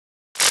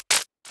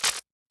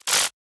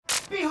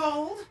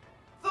Behold,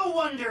 the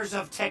wonders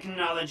of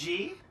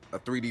technology. A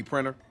 3D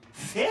printer?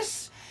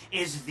 This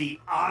is the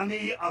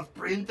army of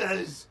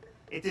printers.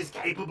 It is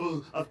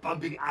capable of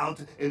pumping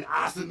out an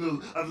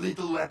arsenal of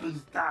lethal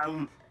weapons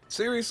down.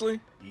 Seriously?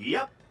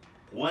 Yep.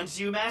 Once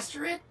you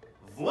master it,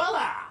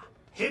 voila!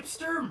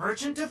 Hipster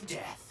merchant of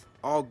death.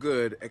 All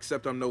good,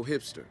 except I'm no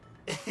hipster.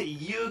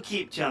 You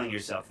keep telling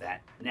yourself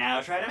that. Now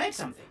try to make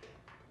something.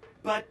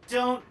 But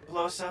don't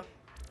blow us up.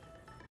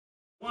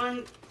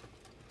 One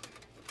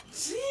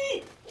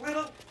teeny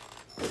little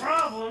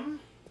problem.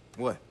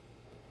 What?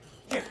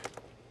 Here,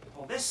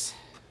 hold this.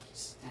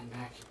 Stand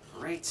back.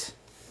 Great.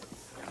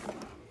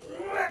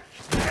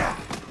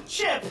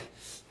 Chip!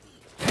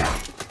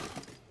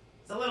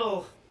 It's a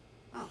little,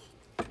 well,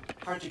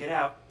 hard to get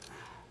out.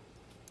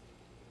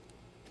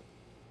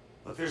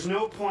 Look, there's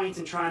no point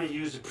in trying to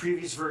use the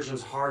previous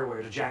version's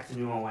hardware to jack the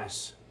new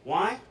OS.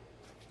 Why?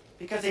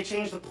 Because they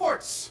changed the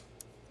ports.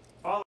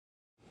 Follow.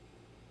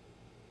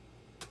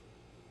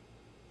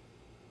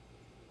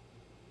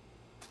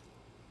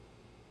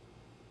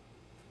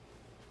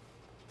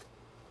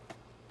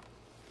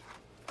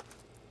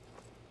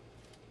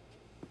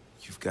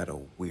 You've got a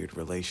weird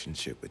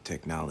relationship with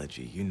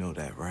technology. You know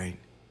that, right?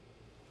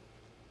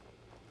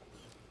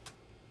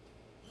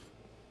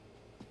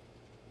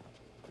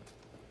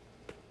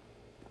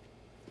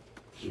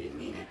 He didn't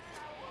mean it.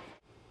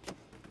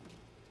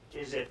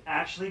 Is it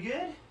actually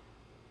good?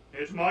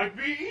 It might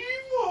be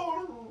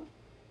evil.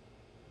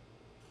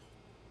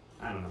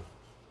 I don't know.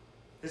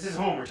 This is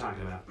home we're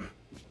talking about.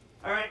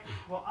 All right,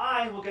 well,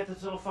 I will get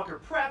this little fucker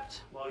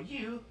prepped while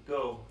you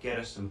go get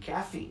us some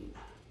caffeine.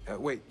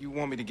 Wait, you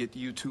want me to get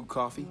you two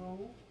coffee?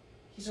 No,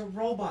 he's a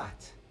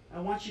robot. I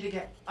want you to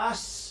get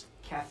us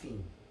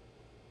caffeine.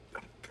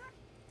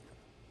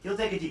 He'll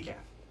take a decaf.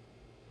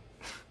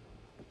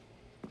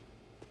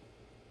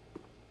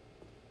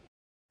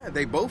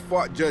 They both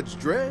fought Judge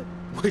Dredd,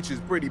 which is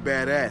pretty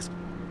badass.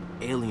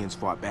 Aliens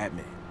fought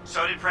Batman.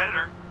 So did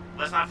Predator.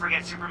 Let's not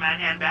forget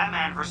Superman and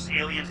Batman versus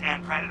aliens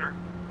and Predator.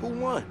 Who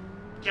won?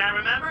 Can't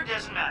remember?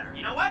 Doesn't matter.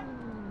 You know what?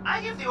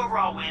 I give the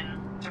overall win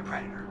to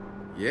Predator.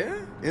 Yeah?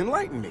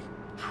 Enlighten me.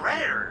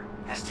 Predator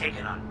has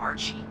taken on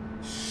Archie.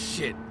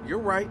 Shit, you're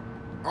right.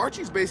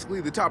 Archie's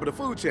basically the top of the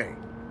food chain.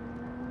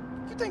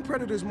 You think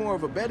Predator's more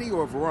of a Betty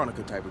or a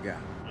Veronica type of guy?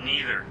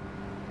 Neither.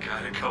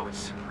 Gotta go with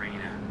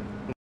Sabrina.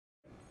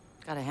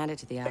 Gotta hand it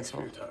to the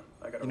asshole.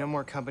 You know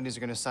more companies are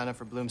gonna sign up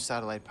for Bloom's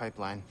satellite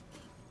pipeline.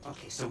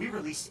 Okay, so we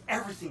released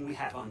everything we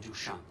have on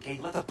Duchamp, okay?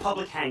 Let the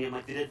public hang him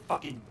like they did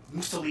fucking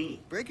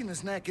Mussolini. Breaking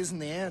his neck isn't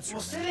the answer.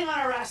 Well, man. sitting on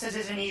our asses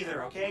isn't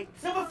either, okay?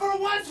 No, but for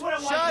once what I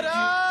want Shut you to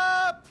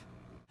up! do...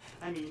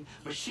 I mean,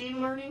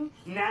 machine learning,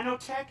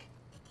 nanotech,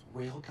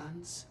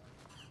 railguns.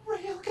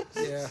 Railguns?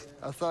 Yeah,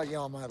 I thought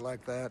y'all might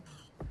like that.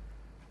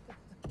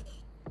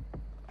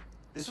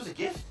 This was a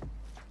gift?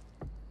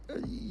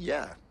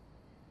 Yeah.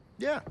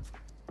 Yeah.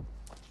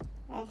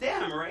 Well,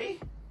 damn, Ray.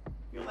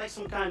 You're like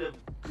some kind of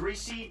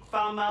greasy,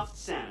 foul-mouthed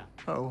Santa.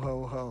 Ho,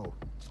 ho, ho.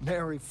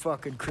 Merry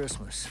fucking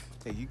Christmas.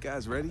 Hey, you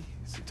guys ready?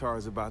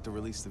 Satara's about to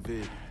release the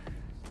vid.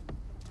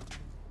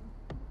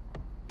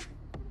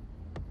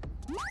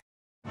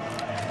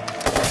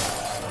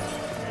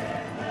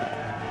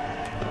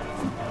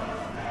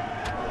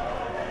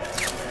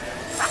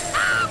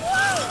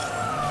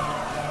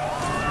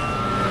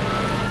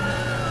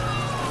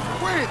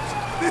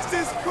 This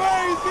is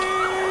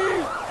crazy!